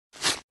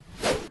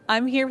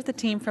I'm here with the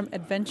team from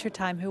Adventure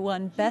Time who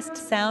won Best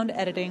Sound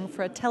Editing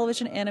for a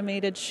television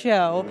animated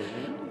show.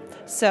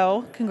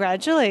 So,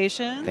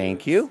 congratulations.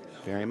 Thank you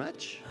very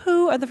much.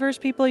 Who are the first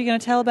people you're going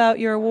to tell about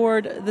your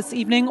award this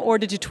evening, or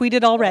did you tweet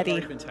it already?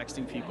 I've already been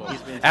texting people.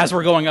 As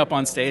we're going up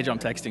on stage, I'm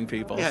texting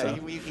people. Yeah, so.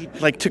 he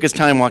like took his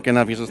time walking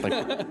up. He's just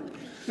like...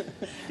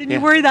 Didn't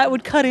you worry that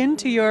would cut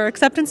into your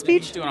acceptance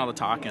speech? He's doing all the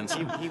talking.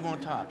 So. He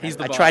won't talk. He's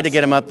the I boss. tried to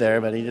get him up there,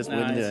 but he just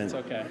wouldn't do it. It's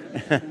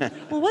okay.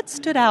 Well, what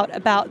stood out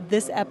about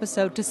this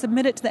episode to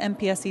submit it to the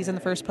MPSEs in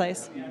the first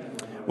place?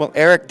 Well,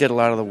 Eric did a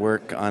lot of the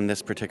work on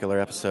this particular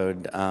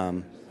episode,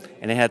 and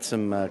it had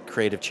some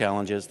creative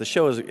challenges. The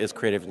show is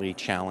creatively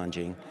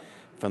challenging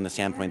from the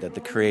standpoint that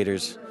the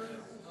creators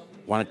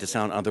want it to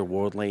sound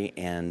otherworldly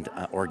and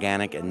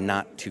organic and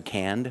not too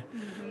canned,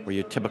 or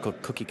your typical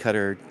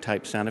cookie-cutter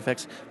type sound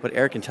effects. But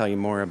Eric can tell you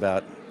more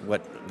about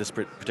what this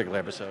particular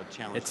episode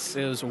challenged.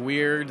 It was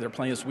weird. They're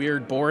playing this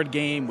weird board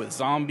game with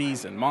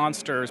zombies and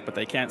monsters, but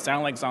they can't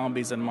sound like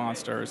zombies and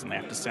monsters, and they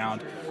have to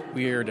sound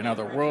weird and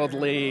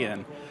otherworldly.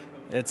 And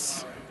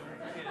it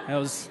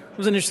was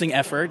an interesting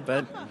effort,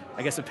 but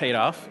I guess it paid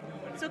off.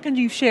 So can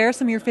you share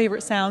some of your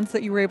favorite sounds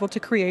that you were able to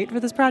create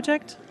for this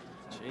project?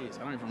 Jeez,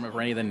 I don't even remember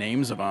any of the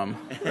names of them.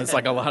 It's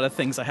like a lot of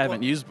things I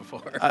haven't used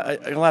before.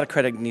 A lot of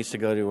credit needs to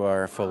go to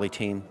our Foley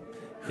team,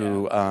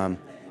 who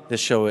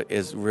this show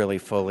is really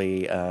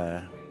fully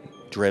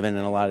driven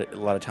in a lot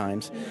of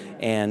times,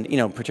 and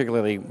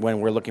particularly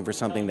when we're looking for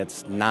something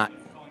that's not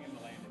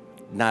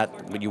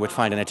what you would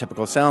find in a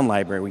typical sound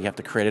library. We have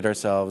to create it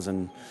ourselves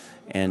and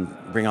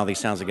bring all these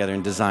sounds together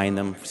and design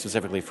them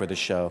specifically for the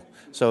show.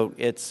 So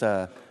it's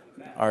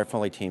our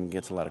Foley team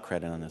gets a lot of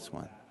credit on this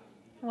one.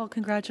 Well,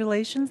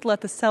 congratulations. Let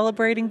the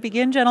celebrating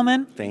begin,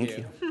 gentlemen. Thank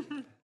you.